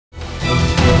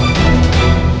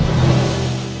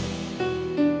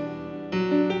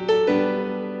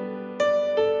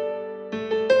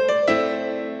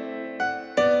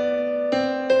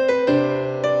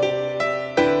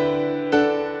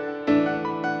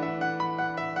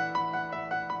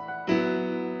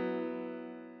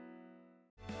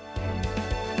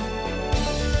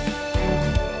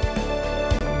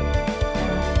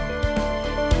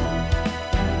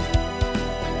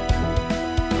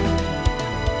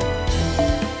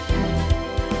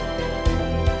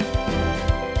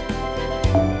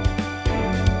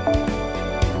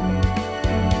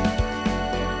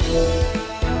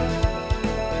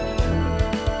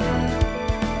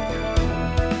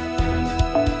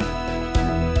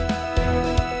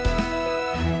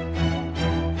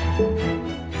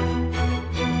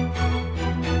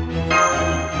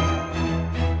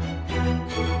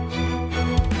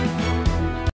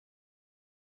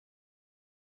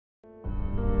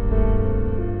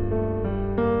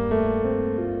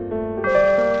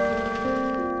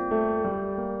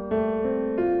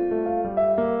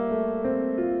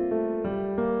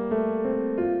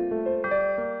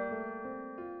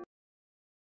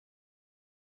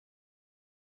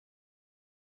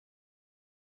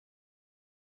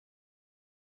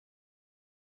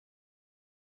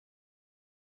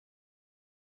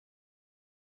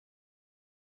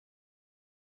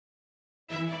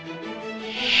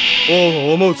王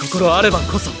を思う心あれば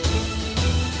こそ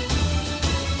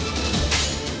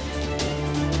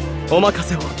お任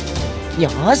せを。よ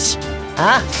し、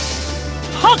あ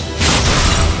あ、はっ、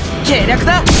計略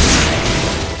だ、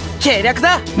計略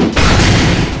だ。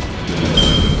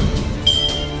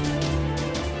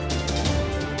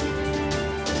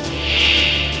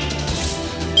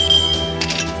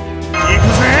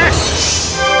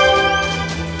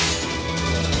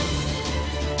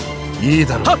いい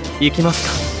だろう。はっ、行きます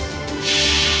か。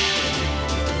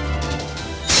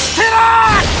て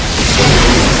ら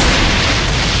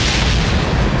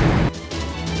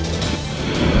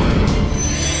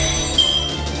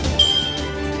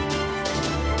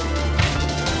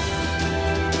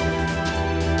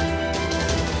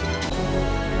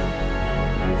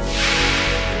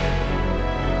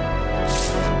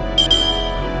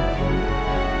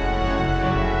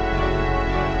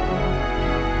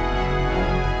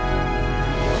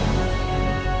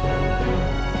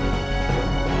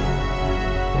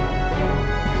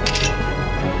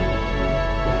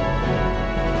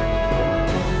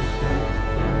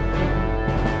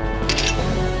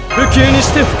不朽に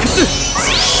して複数。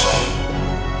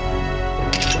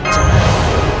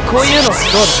こういうのどうだ。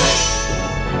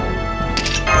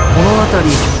この辺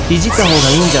りいじった方が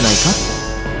いいんじゃないか。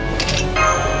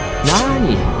何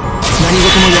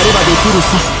事もやればできるさ。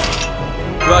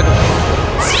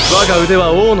我が腕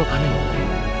は王のために。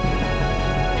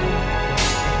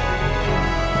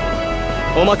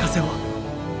お任せを。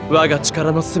我が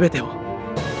力のすべてを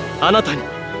あなたに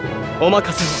お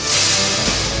任せを。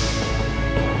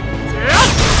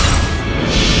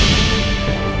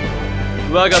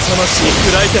我が魂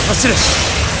砕いて走れ。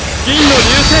銀の流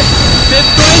星デッ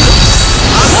ドエンド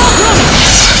アガートラム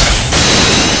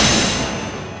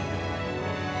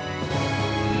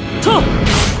と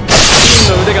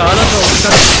銀の腕があなたを砕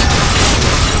く。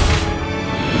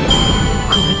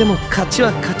これでも勝ち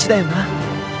は勝ちだよな。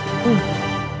うん。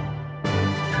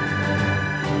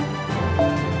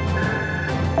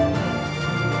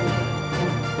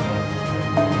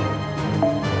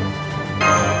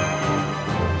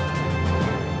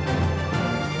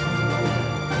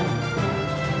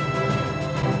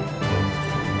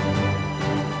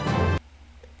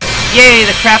Yay,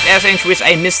 the craft essence which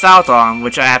I missed out on,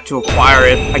 which I have to acquire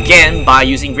it again by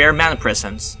using rare mana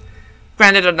prisms.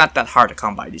 Granted, they're not that hard to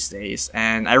come by these days,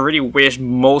 and I really wish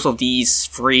most of these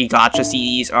free gacha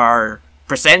CDs are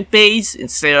percent based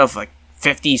instead of like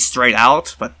 50 straight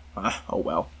out, but oh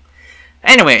well.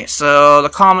 Anyway, so the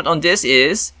comment on this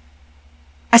is,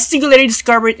 a singularly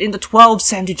discovered in the 12th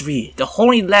century, the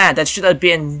Holy Land that should have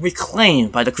been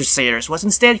reclaimed by the Crusaders was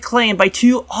instead claimed by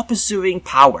two opposing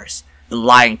powers. The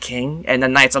Lion King and the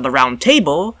Knights of the Round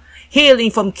Table,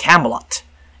 hailing from Camelot,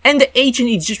 and the ancient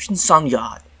Egyptian sun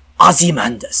god,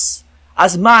 Ozymandias.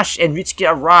 As Mash and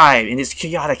Ritsuka arrive in this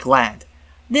chaotic land,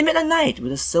 they met a knight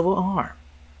with a silver arm.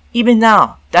 Even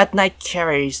now, that knight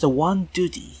carries the one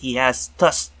duty he has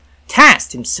thus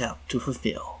tasked himself to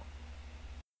fulfill.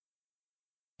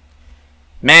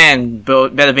 Man,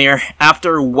 Bedivere,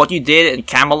 after what you did in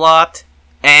Camelot,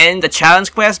 and the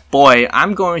challenge quest, boy,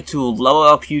 I'm going to level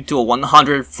up you to a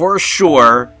 100 for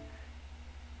sure.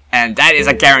 And that is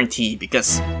a guarantee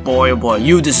because, boy oh boy,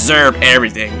 you deserve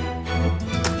everything.